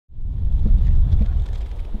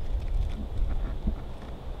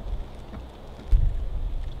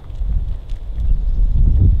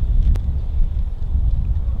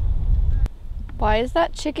Why is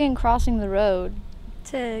that chicken crossing the road?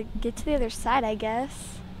 To get to the other side, I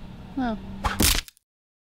guess. Oh.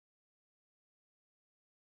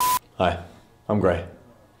 Hi, I'm Gray.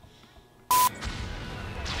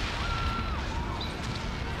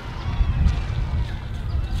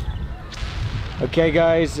 Okay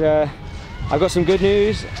guys, I've got some good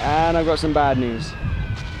news and I've got some bad news.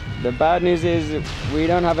 The bad news is we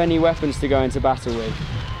don't have any weapons to go into battle with.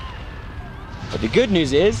 But the good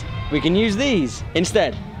news is we can use these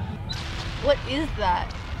instead. What is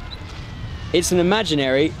that? It's an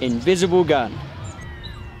imaginary, invisible gun.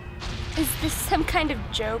 Is this some kind of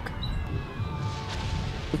joke?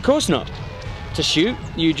 Of course not. To shoot,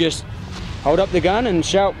 you just hold up the gun and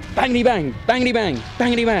shout bangity bang, bangity bang,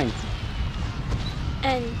 bangity bang.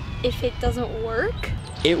 And if it doesn't work?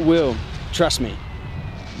 It will, trust me.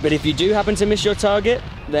 But if you do happen to miss your target,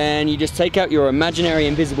 then you just take out your imaginary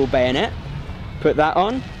invisible bayonet, put that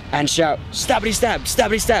on, and shout stabbity stab,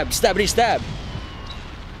 stabbity stab, stabbity stab.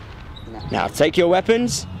 Now take your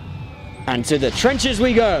weapons, and to the trenches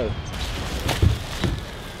we go.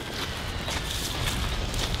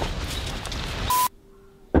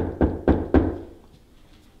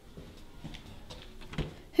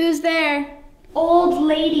 Who's there? Old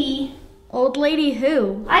lady. Old lady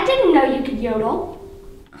who? I didn't know you could yodel.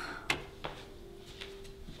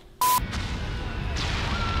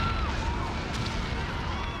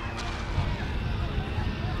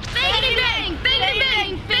 Bangity bang! Bangity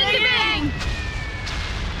bang! Bangity bang!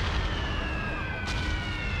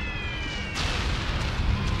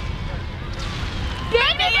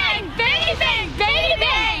 Bangity bang! Bangity bang! Bangity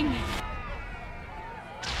bang!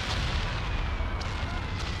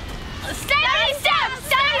 Stabby stab!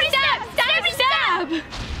 Stabby stab! Stabby stab!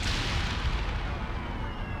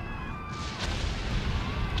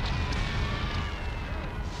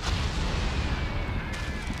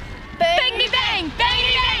 Bangity bang!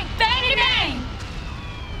 Bangity bang! Bangity bang!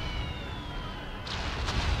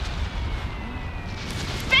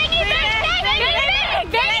 Bangity bang! Bangity bang!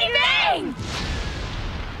 Bangity bang!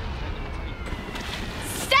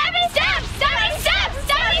 Stabby stab! Stabby stab!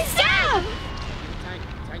 Stabby stab!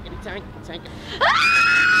 Tank. Ah!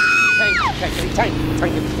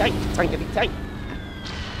 Tank.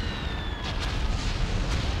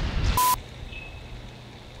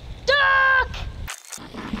 Duck!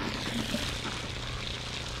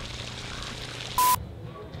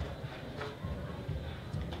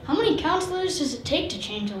 How many counselors does it take to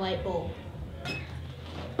change a light bulb?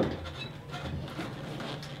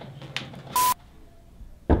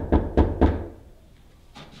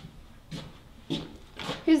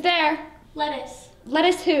 Who's there? Lettuce.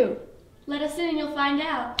 Lettuce who? Let us in and you'll find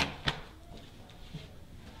out.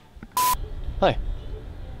 Hi,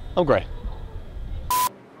 I'm Gray.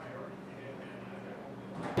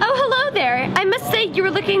 Oh, hello there. I must say you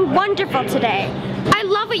were looking wonderful today. I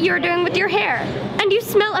love what you're doing with your hair. And you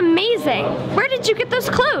smell amazing. Where did you get those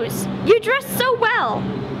clothes? You dress so well.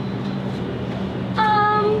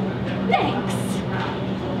 Thanks.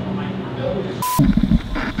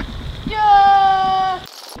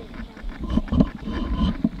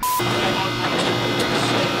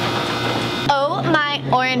 Oh, my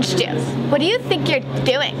orange juice. What do you think you're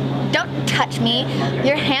doing? Don't touch me.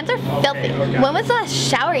 Your hands are filthy. When was the last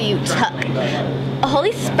shower you took?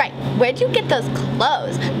 Holy Sprite, where'd you get those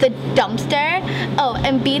clothes? The dumpster? Oh,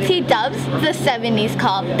 and BT Dubs, the 70s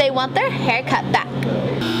call. They want their haircut back.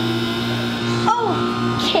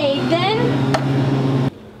 Okay then.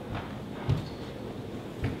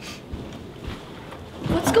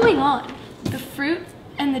 What's going on? The fruit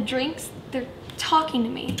and the drinks, they're talking to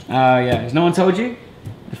me. Oh yeah, has no one told you?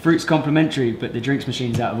 The fruit's complimentary, but the drinks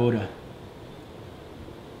machine's out of order.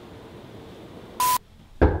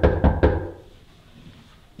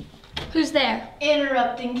 Who's there?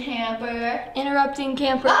 Interrupting camper. Interrupting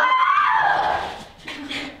camper.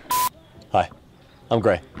 Hi, I'm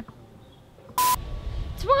Gray.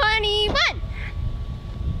 21.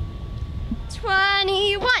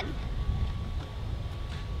 21.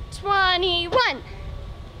 21.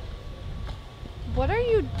 What are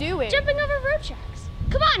you doing? Jumping over road tracks.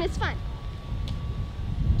 Come on, it's fun.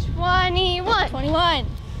 21. 21.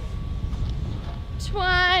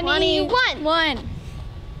 21.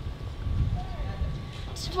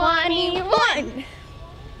 21.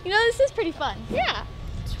 You know, this is pretty fun. Yeah.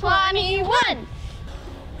 21.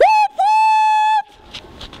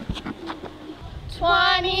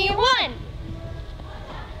 21.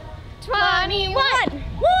 21.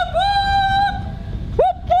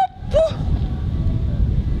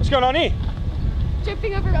 What's going on here?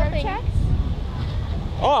 Jumping over road tracks.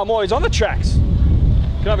 Oh, I'm always on the tracks.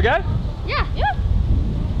 Can I have a go? Yeah.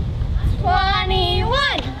 21.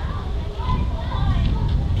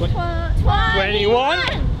 21?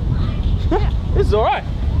 This is alright.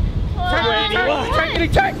 21.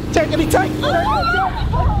 Take.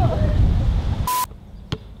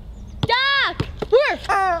 Doc!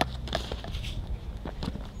 Where?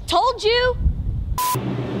 Told you!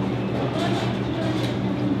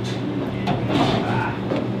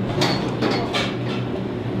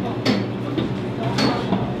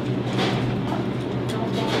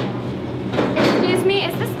 Excuse me,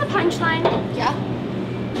 is this the punchline? Yeah.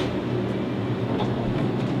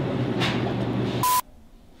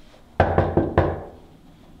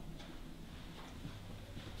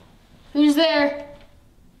 Who's there?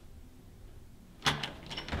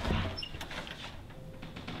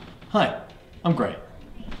 Hi, I'm Gray.